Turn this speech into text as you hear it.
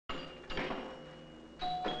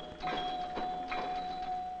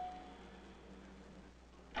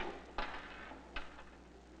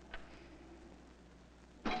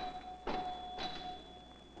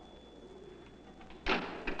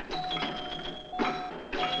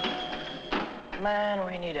Man,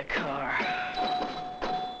 we need a car.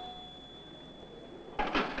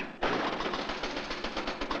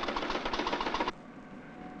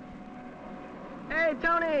 Hey,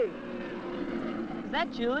 Tony! Is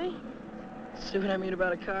that Julie? See what I mean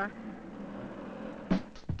about a car?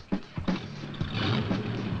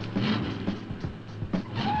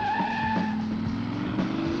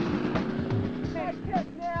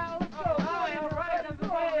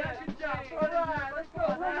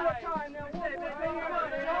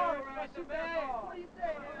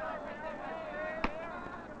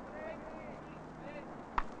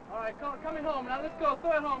 Coming home now. Let's go.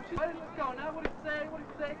 Throw it home. Shoot. Let's go now. What do you say? What do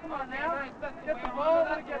you say? Come on now. Get the ball.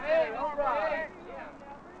 Let it get there. All right.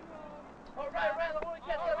 All right, Randall. Want to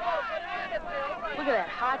catch that ball? Get there. All right. Look at that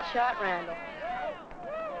hot shot, Randall.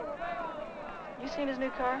 You seen his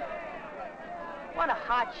new car? What a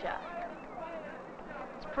hot shot.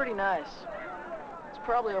 It's pretty nice. It's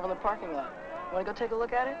probably over in the parking lot. Want to go take a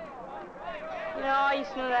look at it? You know, I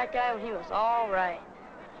used to know that guy when he was all right.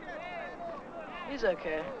 He's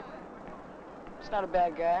okay. He's not a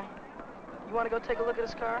bad guy. You want to go take a look at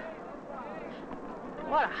his car?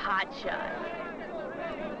 What a hot shot.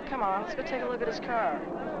 Come on, let's go take a look at his car.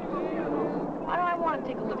 Why do I want to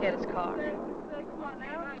take a look at his car? Come on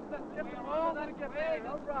now. Get the ball. Let it get there.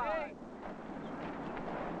 All right.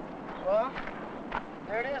 Well,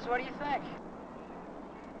 there it is. What do you think?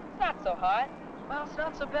 It's not so hot. Well, it's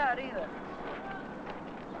not so bad either.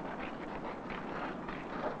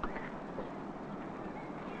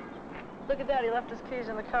 Look at that, he left his keys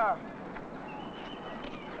in the car.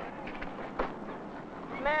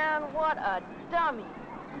 Man, what a dummy.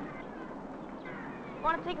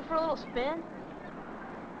 Want to take it for a little spin?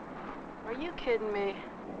 Are you kidding me?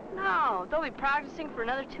 No, they'll be practicing for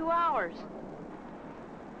another 2 hours.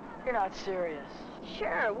 You're not serious.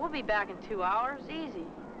 Sure, we'll be back in 2 hours, easy.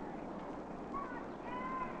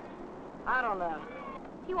 I don't know.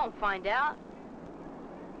 He won't find out.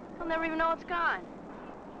 He'll never even know it's gone.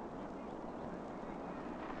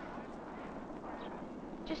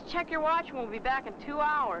 Just check your watch and we'll be back in 2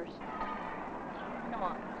 hours. Come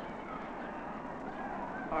on.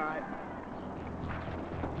 All right.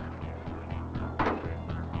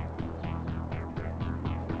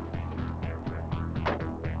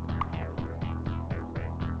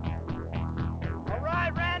 All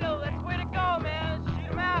right, Randall. That's the way to go, man.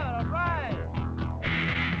 Shoot him out. All right.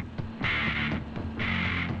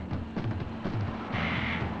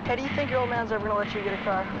 Hey, do you think your old man's ever gonna let you get a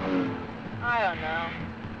car? I don't know.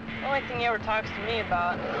 The only thing he ever talks to me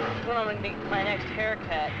about is when I'm gonna get my next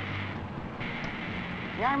haircut.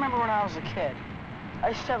 Yeah, I remember when I was a kid. I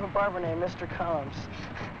used to have a barber named Mr. Combs.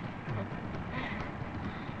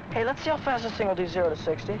 Hey, let's see how fast this thing will do 0 to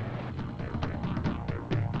 60.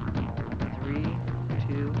 3,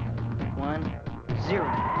 2, 1, 0.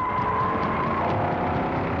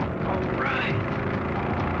 All right.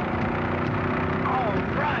 All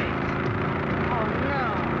right. Oh no!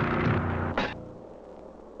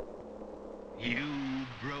 You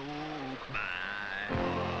broke my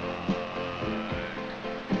heart,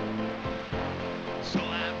 so I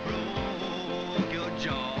broke your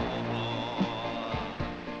jaw.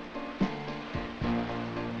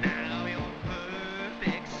 Now your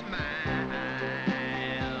perfect smile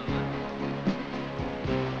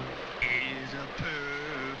is a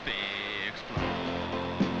perfect flaw.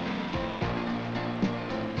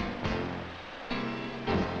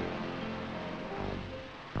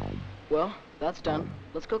 Well, that's done.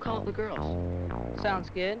 Let's go call up the girls. Sounds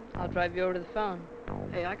good. I'll drive you over to the phone.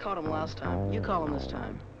 Hey, I called them last time. You call them this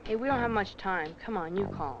time. Hey, we don't have much time. Come on, you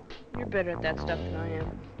call 'em. You're better at that stuff than I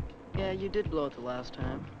am. Yeah, you did blow it the last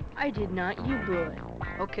time. I did not. You blew it.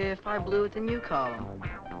 Okay, if I blew it, then you call them.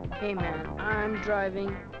 Hey, man, I'm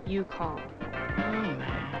driving. You call 'em. Oh, man.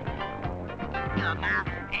 Got my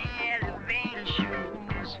elevator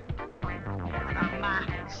shoes, got my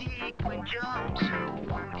sequin jumpsuit,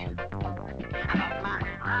 got my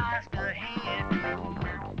Rasta hairdo.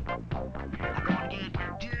 I'm gonna get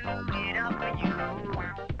duded up for you.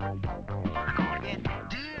 I'm gonna get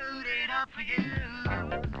duded up for you. I'm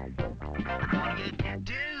gonna get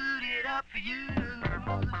duded up for you.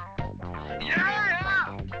 Yeah!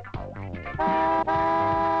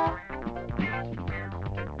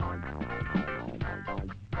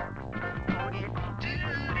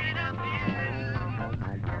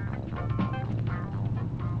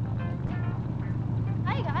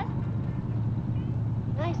 Hi, guys.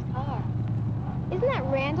 Nice car. Isn't that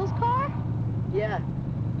Randall's car? Yeah,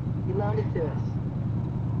 he loaned it to us.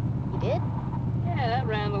 You did? Yeah, that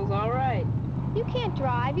Randall's all right. You can't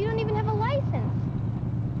drive. You don't even have a license.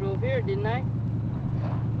 Drove here, didn't I?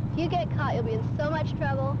 If you get caught, you'll be in so much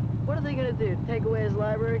trouble. What are they gonna do? Take away his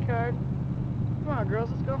library card? Come on, girls,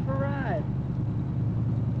 let's go for a ride.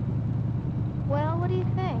 Well, what do you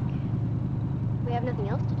think? We have nothing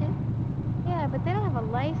else to do? Yeah, but they don't have a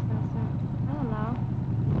license, and I don't know.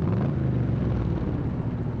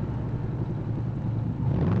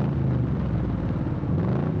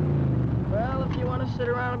 Well, if you want to sit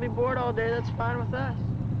around and be bored all day, that's fine with us.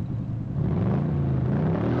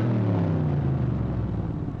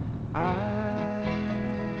 I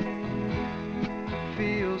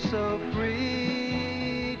feel so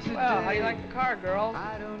free today. Well, how do you like the car, girls?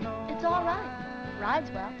 I don't know. It's all right. Rides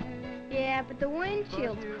well. Yeah, but the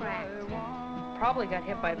windshield's cracked. Probably got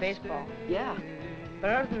hit by a baseball. Yeah.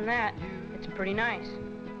 But other than that, it's pretty nice.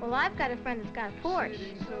 Well, I've got a friend that's got a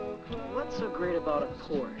Porsche. What's so great about a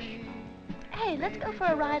Porsche? Hey, let's go for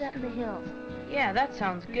a ride up in the hills. Yeah, that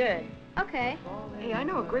sounds good. Okay. Hey, I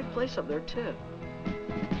know a great place up there, too.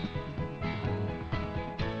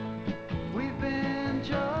 We've been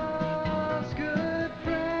just good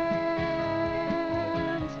friends,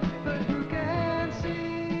 but who can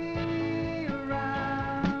see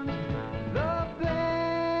around the bend?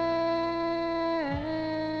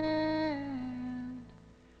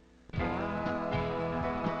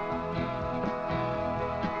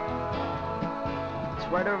 It's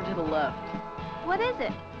right over to the left. What is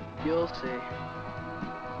it? You'll see.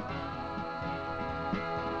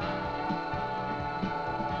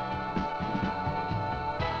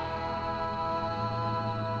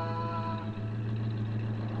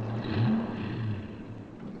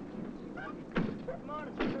 Come on,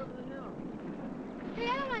 it's right over the hill. Hey, I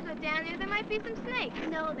don't want to go down there. There might be some snakes.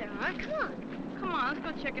 No, there aren't. Come on. Come on, let's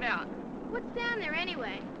go check it out. What's down there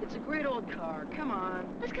anyway? It's a great old car. Come on.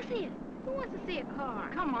 Let's go see it. Who wants to see a car?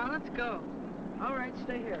 Come on, let's go. All right,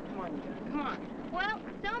 stay here. Come on, you guys. Come on. Well,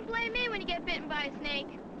 don't blame me when you get bitten by a snake.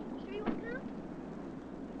 Sure you want to come?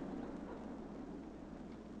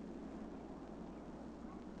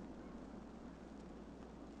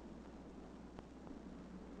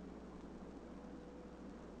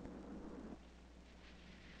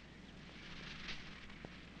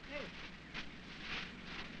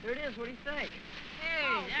 There it is. What do you think? Hey,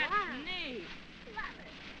 Oh, that's wow. neat. Love it.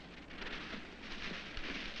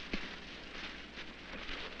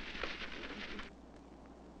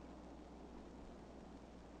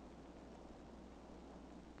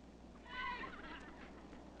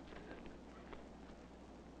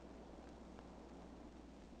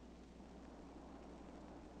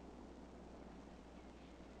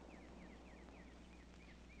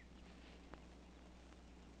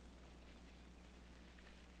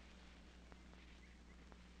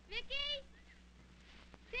 Vicky?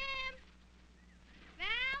 Tim?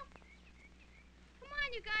 Val? Come on,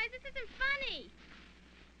 you guys. This isn't funny.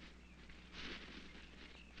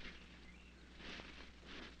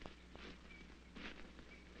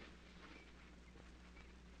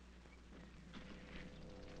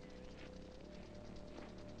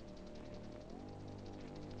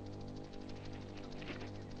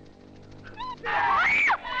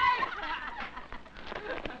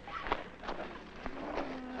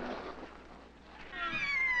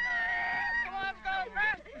 Come on, let's go,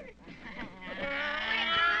 fast.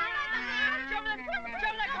 Jump in the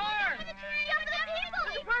car. Jump the people!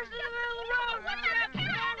 There's a person in the middle of the road. Watch out. There's a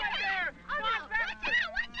car right there. Come on, faster.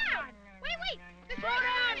 Watch out! Wait! Slow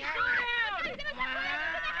down. Come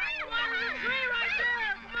on, there's a tree right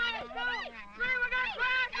there. Come on, let's go. Tree, we're gonna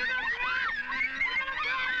crash. We're gonna crash. We're gonna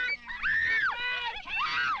crash.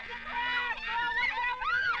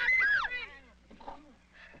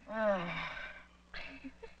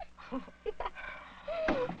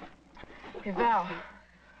 Hey, Val.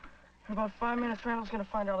 In about 5 minutes, Randall's gonna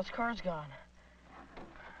find out his car's gone.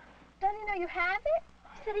 Don't you know you have it?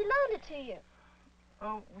 He said he loaned it to you.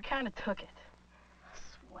 Oh, we kind of took it.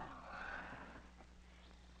 Swell.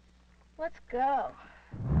 Let's go.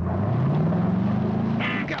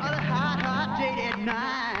 Got a hot date at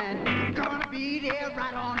 9. Gonna be there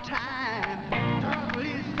right on time. Trouble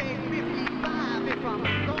is, say 55 if I'm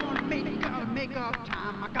gonna make up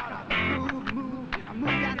time. I gotta move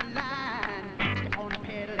down the line. Step on the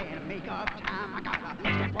pedal and make up time. I gotta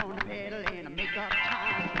step on the pedal and make up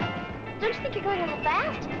time. Don't you think you're going a little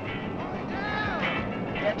fast?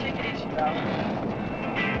 Yeah, take it easy, Val.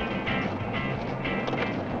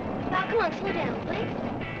 Val, come on, slow down, please.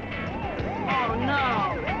 Oh, no.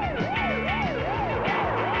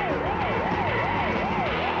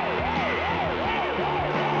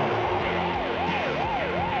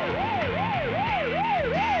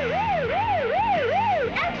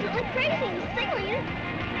 Absolutely crazy. He's signaling it.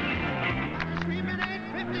 Screaming at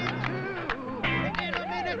 52 in a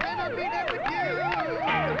minute. gonna be there with you.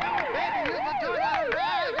 Baby, listen to the ride.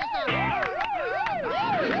 It's a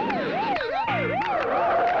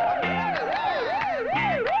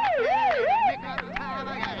make up time. I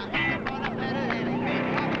gotta run up better than make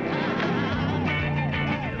up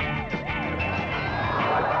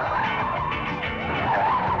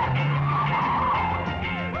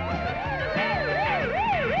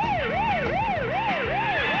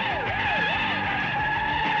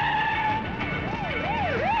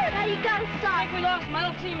Now you gotta stop. I think we lost him. I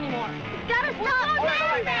don't see him anymore. You gotta stop.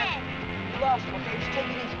 Wait. You lost him, okay? Just take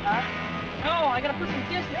it easy, huh? No, I gotta put some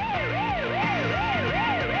distance. No,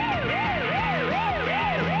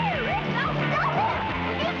 stop it!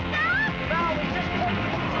 Will you stop? Val, we just take it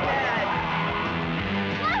easy, Dad.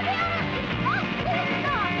 No, Dad! Stop! Please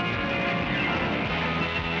stop!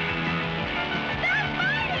 Stop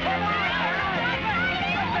fighting!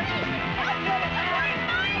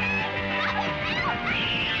 Stop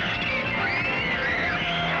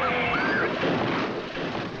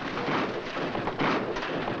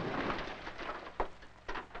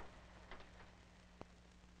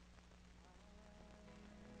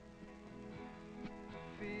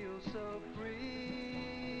feel so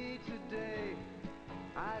free today.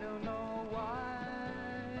 I don't know why,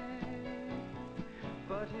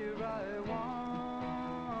 but here I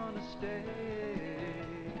wanna stay.